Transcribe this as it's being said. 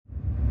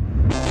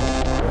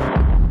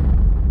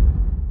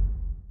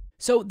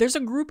So there's a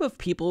group of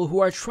people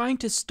who are trying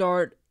to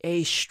start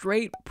a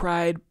straight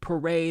pride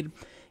parade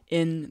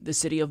in the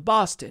city of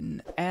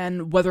Boston,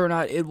 and whether or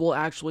not it will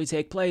actually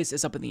take place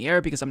is up in the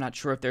air because I'm not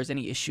sure if there's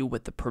any issue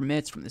with the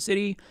permits from the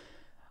city.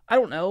 I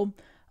don't know.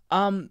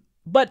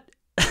 But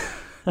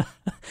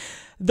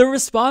the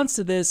response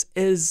to this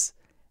is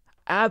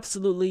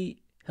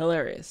absolutely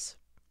hilarious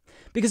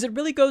because it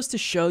really goes to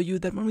show you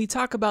that when we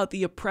talk about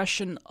the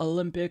oppression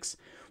Olympics,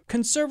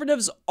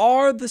 conservatives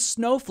are the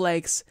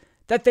snowflakes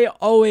that they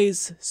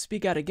always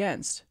speak out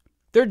against.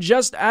 They're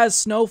just as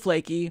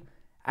snowflakey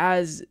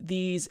as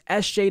these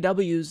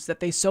SJWs that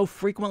they so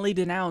frequently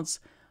denounce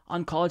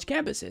on college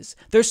campuses.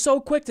 They're so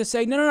quick to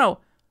say, no,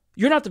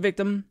 you're not the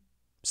victim.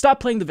 Stop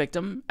playing the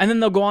victim. And then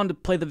they'll go on to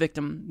play the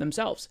victim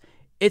themselves.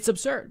 It's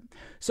absurd.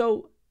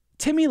 So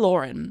Tomi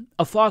Lahren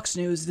of Fox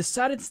News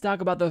decided to talk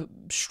about the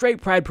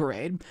straight pride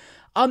parade.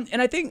 And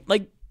I think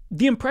like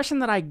the impression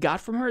that I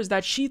got from her is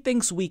that she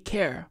thinks we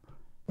care.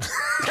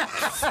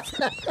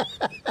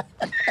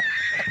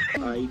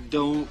 I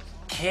don't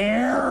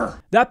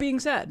care. That being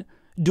said,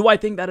 do I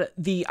think that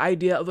the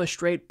idea of a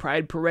straight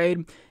pride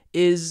parade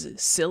is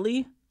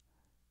silly?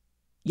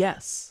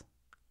 Yes.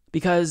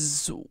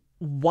 Because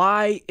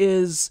why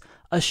is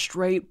a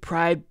straight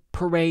pride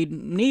parade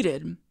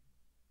needed?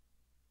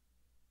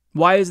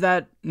 Why is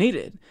that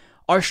needed?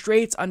 Are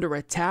straights under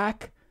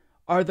attack?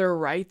 Are their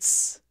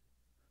rights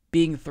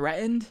being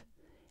threatened?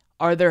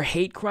 Are there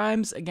hate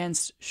crimes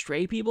against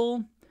straight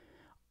people?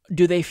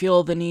 Do they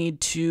feel the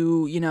need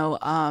to,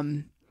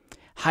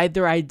 hide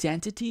their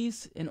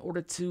identities in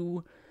order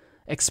to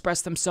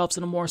express themselves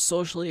in a more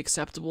socially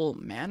acceptable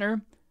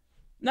manner?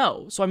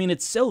 No. So, I mean,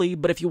 it's silly,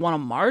 but if you want to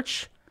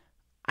march,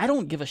 I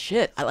don't give a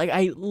shit.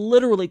 I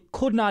literally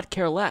could not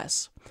care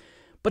less.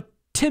 But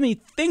Timmy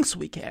thinks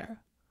we care.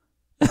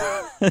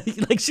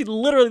 Like, she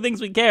literally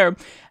thinks we care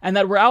and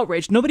that we're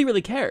outraged. Nobody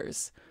really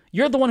cares.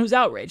 You're the one who's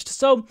outraged.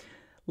 So,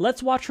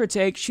 let's watch her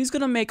take. She's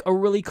going to make a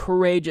really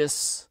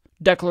courageous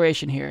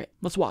declaration here.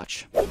 Let's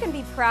watch. You can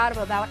be proud of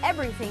about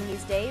everything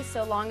these days,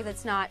 so long as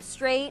it's not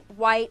straight,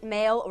 white,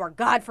 male, or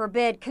God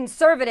forbid,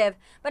 conservative.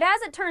 But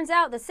as it turns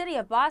out, the city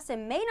of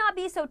Boston may not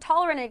be so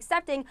tolerant and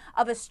accepting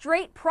of a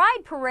straight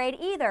pride parade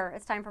either.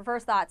 It's time for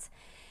First Thoughts.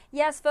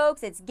 Yes,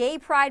 folks, it's Gay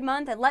Pride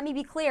Month, and let me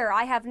be clear,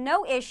 I have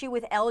no issue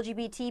with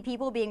LGBT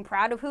people being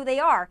proud of who they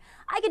are.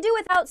 I could do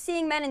without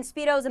seeing men in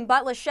Speedos and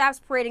buttless shafts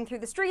parading through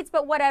the streets,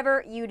 but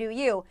whatever, you do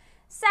you.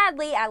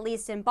 Sadly, at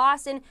least in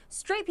Boston,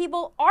 straight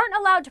people aren't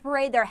allowed to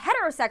parade their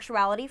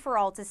heterosexuality for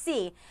all to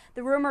see.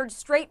 The rumored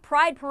straight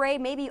pride parade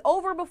may be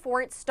over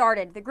before it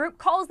started. The group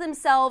calls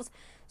themselves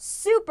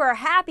Super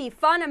Happy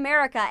Fun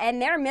America,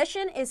 and their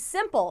mission is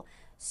simple.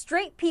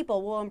 Straight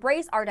people will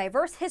embrace our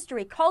diverse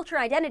history, culture,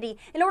 and identity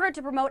in order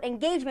to promote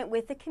engagement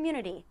with the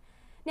community.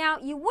 Now,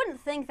 you wouldn't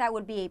think that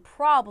would be a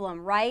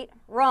problem, right?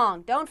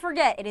 Wrong. Don't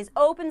forget, it is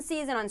open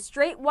season on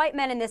straight white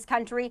men in this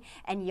country,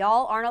 and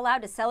y'all aren't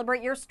allowed to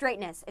celebrate your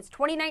straightness. It's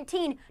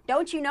 2019.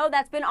 Don't you know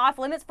that's been off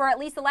limits for at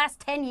least the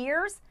last 10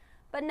 years?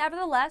 But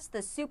nevertheless,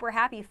 the Super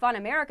Happy Fun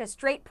America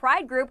Straight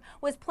Pride group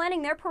was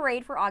planning their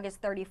parade for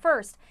August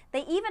 31st.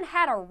 They even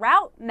had a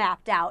route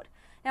mapped out.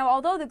 Now,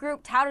 although the group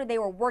touted they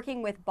were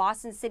working with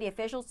Boston city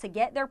officials to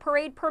get their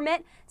parade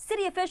permit,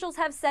 city officials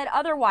have said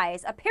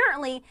otherwise.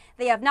 Apparently,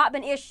 they have not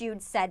been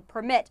issued said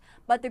permit.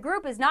 But the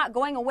group is not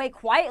going away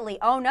quietly.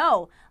 Oh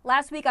no.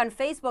 Last week on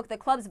Facebook, the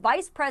club's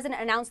vice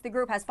president announced the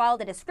group has filed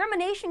a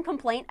discrimination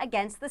complaint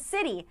against the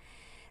city.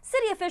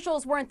 City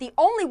officials weren't the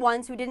only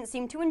ones who didn't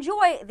seem to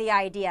enjoy the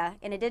idea,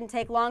 and it didn't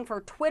take long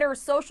for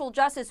Twitter's social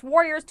justice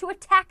warriors to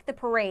attack the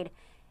parade.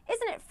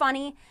 Isn't it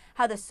funny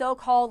how the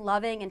so-called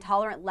loving and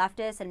tolerant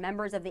leftists and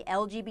members of the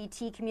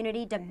LGBT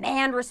community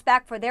demand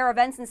respect for their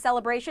events and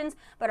celebrations,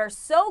 but are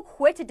so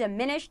quick to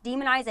diminish,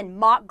 demonize, and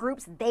mock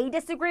groups they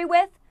disagree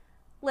with?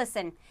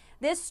 Listen,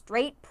 this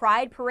straight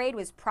pride parade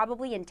was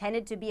probably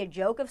intended to be a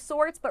joke of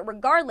sorts, but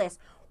regardless,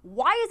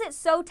 why is it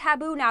so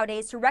taboo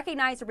nowadays to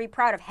recognize or be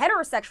proud of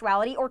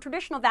heterosexuality or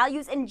traditional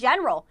values in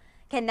general?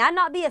 Can that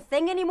not be a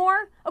thing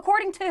anymore?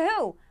 According to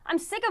who? I'm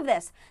sick of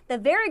this. The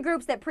very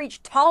groups that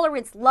preach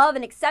tolerance, love,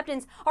 and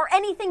acceptance are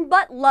anything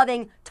but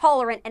loving,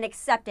 tolerant, and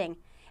accepting.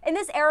 In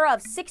this era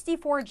of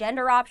 64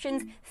 gender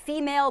options,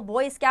 female,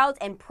 Boy Scouts,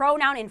 and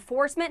pronoun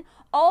enforcement,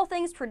 all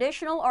things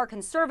traditional or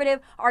conservative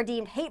are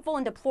deemed hateful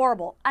and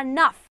deplorable.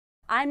 Enough.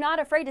 I'm not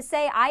afraid to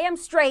say I am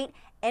straight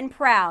and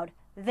proud.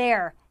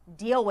 There.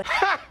 Deal with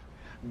it.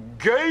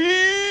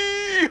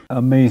 Gay!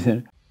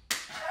 Amazing.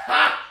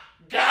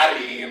 Got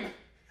him!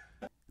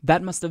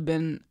 That must have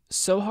been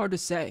so hard to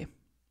say.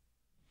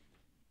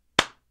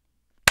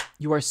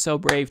 You are so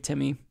brave,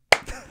 Timmy.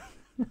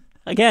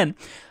 Again,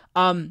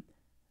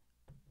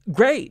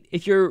 great.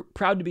 If you're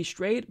proud to be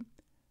straight,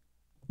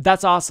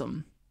 that's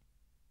awesome.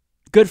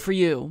 Good for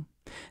you.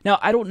 Now,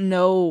 I don't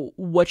know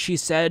what she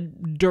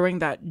said during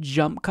that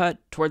jump cut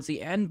towards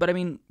the end, but I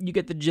mean, you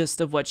get the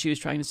gist of what she was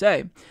trying to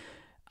say.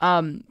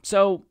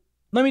 So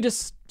let me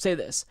just say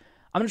this.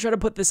 I'm going to try to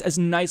put this as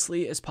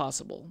nicely as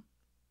possible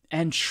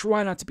and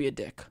try not to be a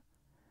dick.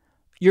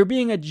 You're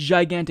being a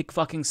gigantic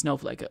fucking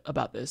snowflake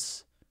about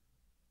this.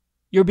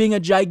 You're being a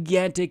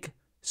gigantic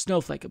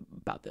snowflake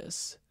about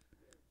this.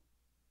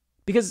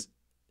 Because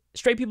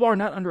straight people are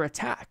not under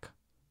attack.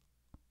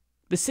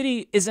 The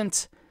city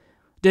isn't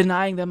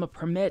denying them a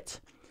permit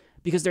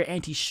because they're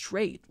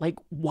anti-straight. Like,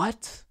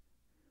 what?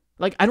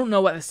 Like, I don't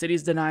know why the city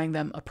is denying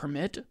them a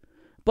permit,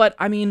 but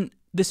I mean,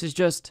 this is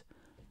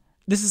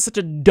such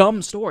a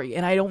dumb story,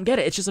 and I don't get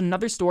it. It's just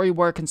another story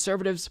where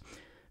conservatives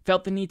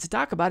felt the need to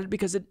talk about it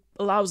because it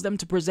allows them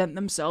to present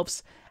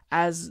themselves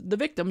as the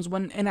victims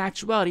when in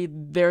actuality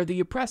they're the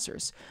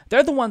oppressors.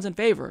 They're the ones in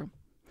favor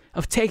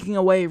of taking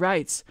away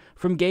rights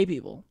from gay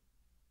people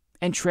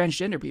and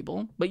transgender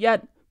people, but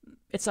yet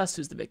it's us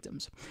who's the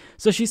victims.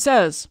 So she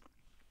says,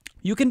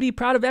 you can be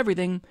proud of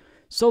everything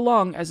so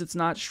long as it's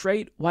not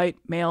straight, white,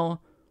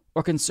 male,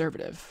 or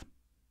conservative.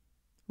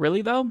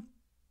 Really, though?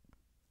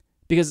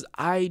 Because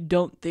I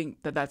don't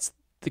think that that's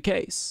the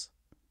case.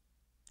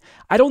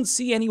 I don't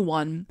see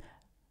anyone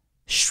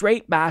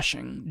straight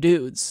bashing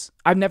dudes.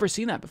 I've never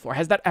seen that before.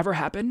 Has that ever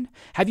happened?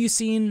 Have you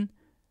seen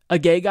a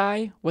gay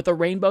guy with a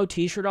rainbow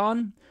t-shirt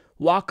on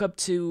walk up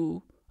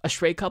to a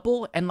straight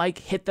couple and like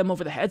hit them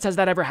over the heads? Has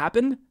that ever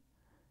happened?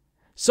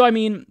 So, I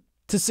mean,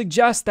 to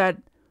suggest that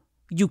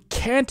you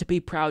can't be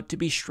proud to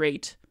be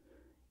straight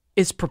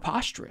is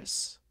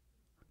preposterous.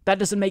 That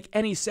doesn't make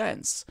any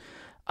sense.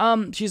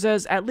 She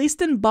says, at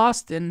least in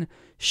Boston,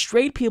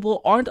 straight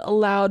people aren't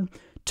allowed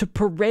to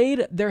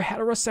parade their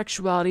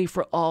heterosexuality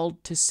for all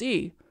to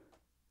see.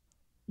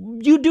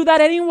 You do that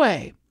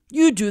anyway.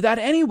 You do that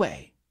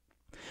anyway.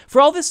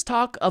 For all this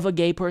talk of a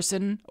gay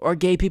person or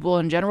gay people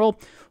in general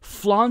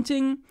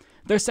flaunting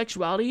their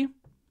sexuality,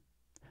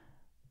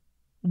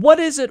 what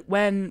is it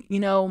when,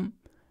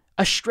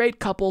 a straight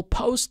couple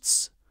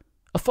posts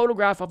a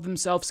photograph of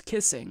themselves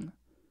kissing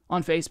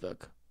on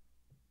Facebook?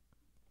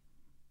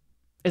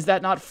 Is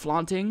that not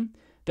flaunting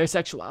their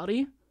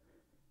sexuality?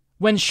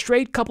 When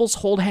straight couples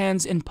hold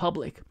hands in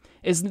public,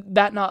 is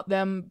that not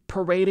them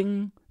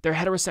parading their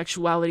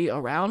heterosexuality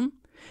around?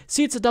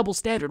 See, it's a double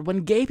standard.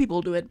 When gay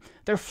people do it,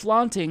 they're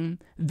flaunting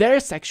their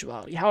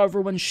sexuality.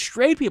 However, when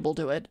straight people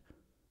do it,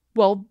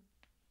 well,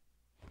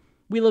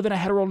 we live in a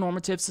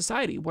heteronormative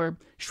society where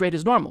straight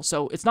is normal,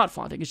 so it's not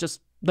flaunting, it's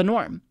just the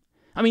norm.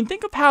 I mean,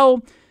 think of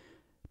how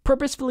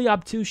purposefully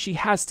obtuse she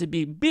has to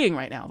be being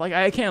right now. Like,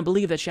 I can't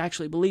believe that she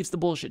actually believes the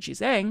bullshit she's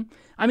saying.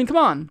 I mean, come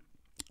on.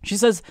 She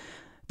says,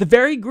 the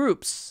very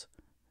groups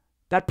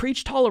that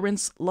preach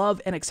tolerance,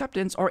 love, and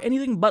acceptance are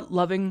anything but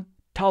loving,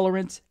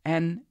 tolerant,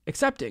 and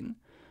accepting.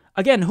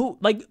 Again,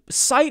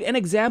 cite an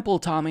example,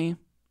 Tommy,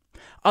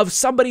 of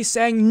somebody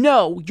saying,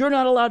 no, you're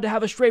not allowed to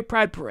have a straight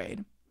pride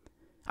parade.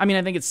 I mean,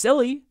 I think it's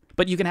silly,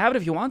 but you can have it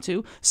if you want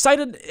to. Cite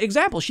an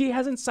example. She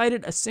hasn't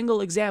cited a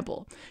single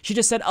example. She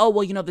just said, oh,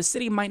 well, the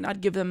city might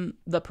not give them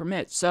the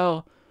permit.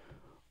 So,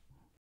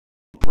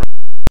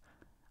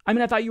 I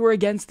mean, I thought you were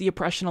against the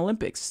Oppression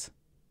Olympics,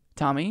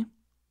 Tommy.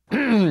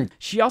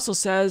 She also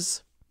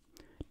says,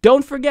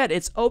 don't forget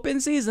it's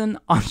open season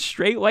on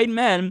straight white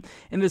men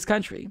in this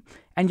country,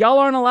 and y'all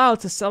aren't allowed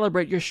to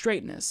celebrate your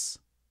straightness.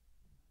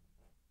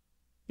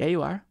 Yeah,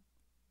 you are.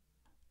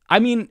 I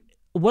mean,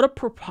 what a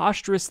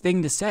preposterous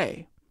thing to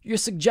say. You're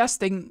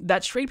suggesting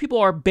that straight people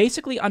are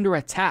basically under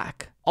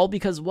attack, all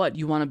because what?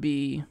 You want to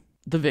be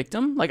the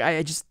victim? Like,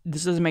 this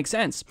doesn't make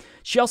sense.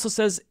 She also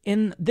says,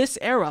 in this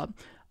era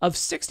of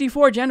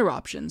 64 gender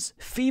options,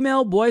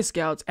 female Boy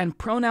Scouts, and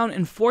pronoun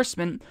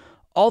enforcement,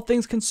 all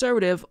things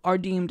conservative are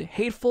deemed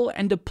hateful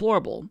and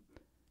deplorable.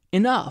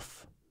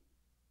 Enough.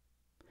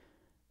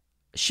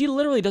 She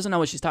literally doesn't know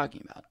what she's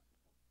talking about.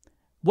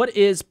 What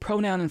is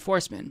pronoun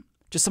enforcement?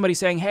 Just somebody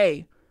saying,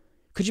 hey,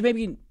 could you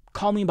maybe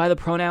call me by the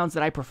pronouns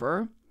that I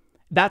prefer?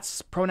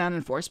 That's pronoun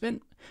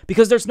enforcement?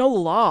 Because there's no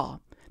law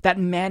that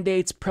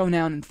mandates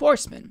pronoun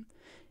enforcement.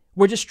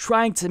 We're just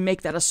trying to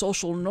make that a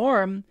social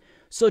norm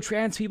so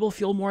trans people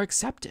feel more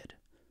accepted.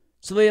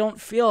 So they don't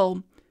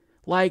feel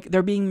like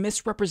they're being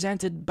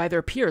misrepresented by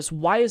their peers.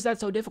 Why is that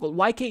so difficult?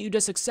 Why can't you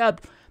just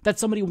accept that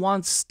somebody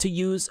wants to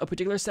use a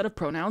particular set of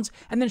pronouns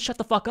and then shut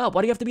the fuck up?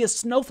 Why do you have to be a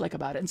snowflake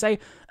about it and say,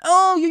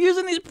 oh, you're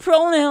using these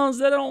pronouns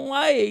that I don't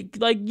like.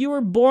 Like, you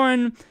were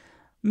born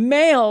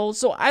male,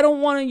 so I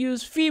don't want to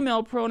use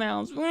female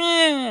pronouns.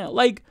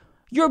 Like,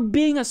 you're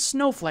being a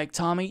snowflake,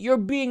 Tommy. You're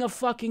being a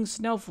fucking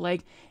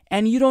snowflake,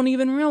 and you don't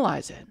even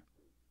realize it.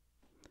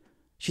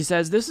 She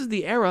says, this is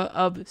the era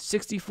of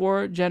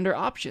 64 gender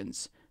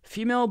options.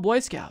 Female Boy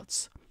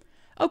Scouts.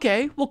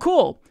 Okay, well,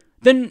 cool.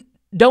 Then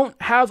don't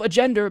have a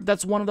gender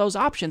that's one of those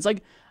options.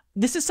 Like,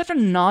 this is such a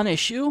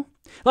non-issue.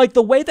 Like,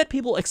 the way that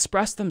people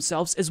express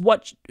themselves is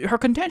what her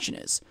contention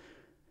is.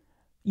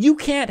 You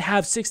can't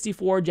have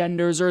 64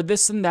 genders or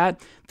this and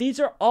that. These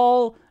are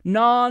all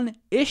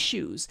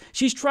non-issues.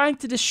 She's trying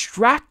to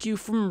distract you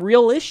from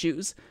real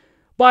issues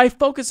by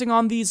focusing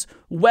on these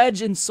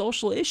wedge and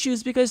social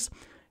issues because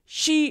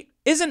she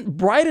isn't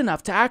bright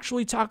enough to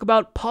actually talk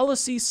about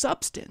policy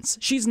substance.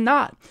 She's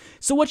not.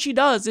 So what she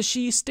does is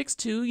she sticks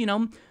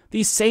to,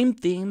 these same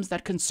themes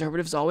that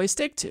conservatives always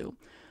stick to.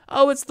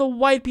 Oh, it's the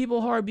white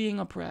people who are being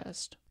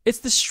oppressed. It's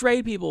the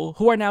straight people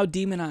who are now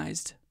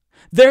demonized.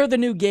 They're the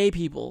new gay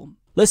people.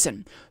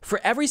 Listen,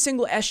 for every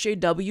single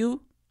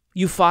SJW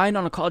you find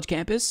on a college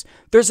campus,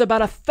 there's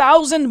about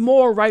 1,000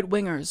 more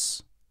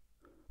right-wingers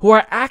who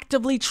are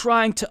actively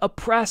trying to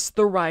oppress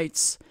the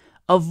rights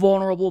of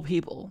vulnerable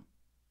people,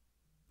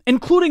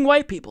 including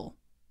white people,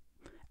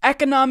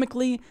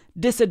 economically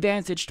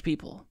disadvantaged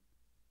people.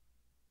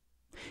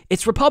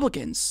 It's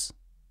Republicans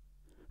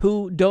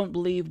who don't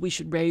believe we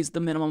should raise the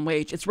minimum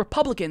wage. It's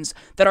Republicans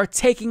that are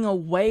taking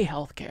away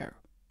health care.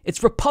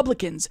 It's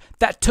Republicans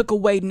that took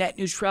away net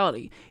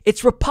neutrality.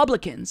 It's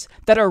Republicans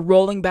that are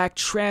rolling back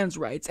trans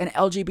rights and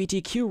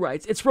LGBTQ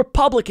rights. It's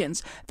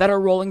Republicans that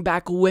are rolling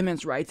back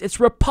women's rights. It's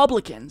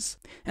Republicans.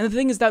 And the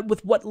thing is that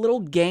with what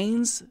little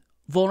gains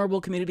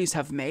vulnerable communities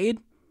have made,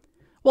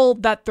 well,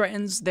 that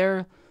threatens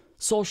their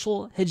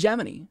social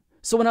hegemony.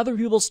 So when other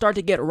people start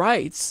to get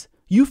rights,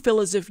 you feel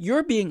as if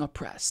you're being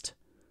oppressed.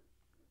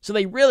 So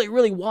they really,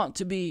 really want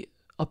to be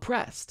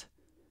oppressed.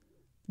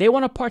 They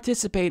want to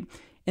participate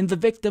in the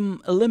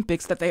victim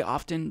Olympics that they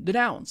often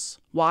denounce.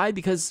 Why?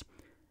 Because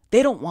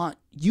they don't want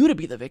you to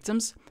be the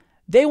victims.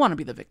 They want to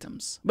be the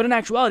victims. But in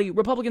actuality,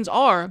 Republicans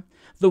are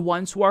the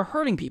ones who are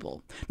hurting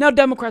people. Now,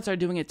 Democrats are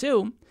doing it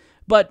too,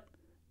 but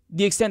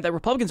the extent that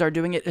Republicans are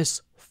doing it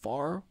is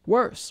far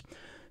worse.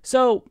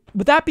 So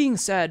with that being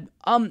said,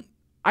 I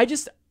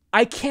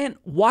can't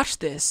watch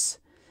this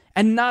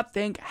and not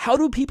think, how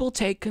do people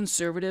take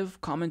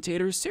conservative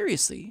commentators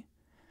seriously?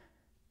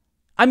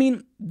 I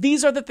mean,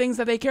 these are the things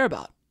that they care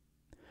about.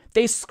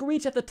 They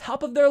screech at the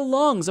top of their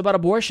lungs about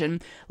abortion,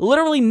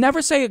 literally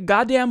never say a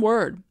goddamn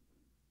word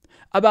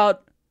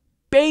about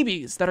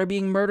babies that are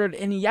being murdered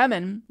in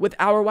Yemen with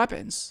our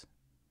weapons.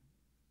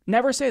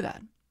 Never say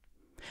that.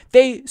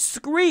 They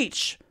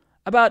screech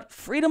about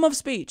freedom of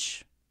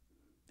speech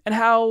and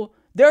how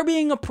they're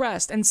being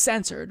oppressed and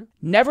censored.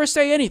 Never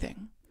say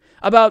anything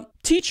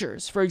about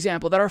teachers, for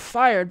example, that are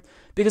fired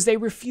because they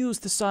refuse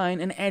to sign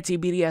an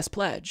anti-BDS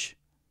pledge.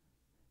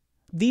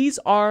 These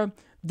are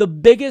the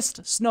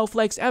biggest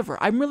snowflakes ever.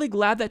 I'm really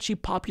glad that she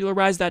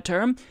popularized that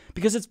term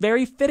because it's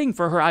very fitting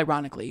for her,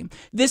 ironically.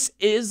 This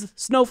is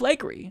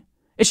snowflakery.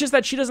 It's just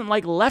that she doesn't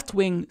like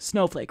left-wing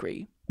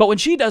snowflakery. But when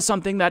she does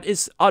something that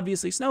is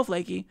obviously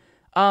snowflakey,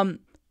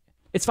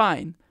 it's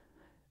fine.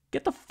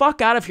 Get the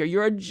fuck out of here.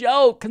 You're a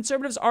joke.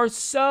 Conservatives are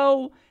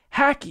so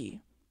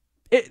hacky.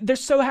 They're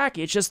so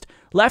hacky. It's just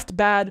left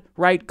bad,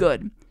 right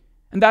good.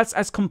 And that's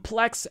as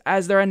complex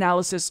as their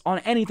analysis on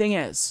anything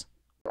is.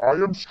 I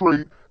am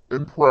straight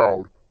and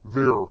proud.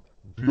 There. Deal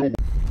with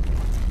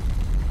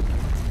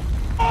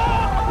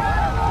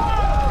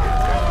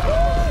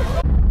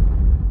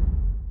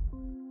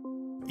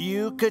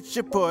You could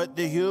support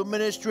the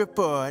Humanist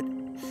Report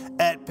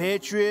at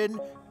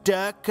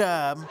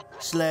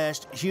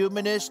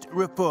patreon.com/Humanist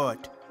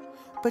Report.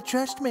 But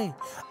trust me,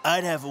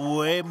 I'd have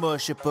way more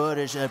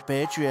supporters on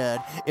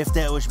Patreon if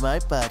that was my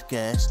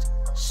podcast.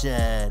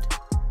 Sad.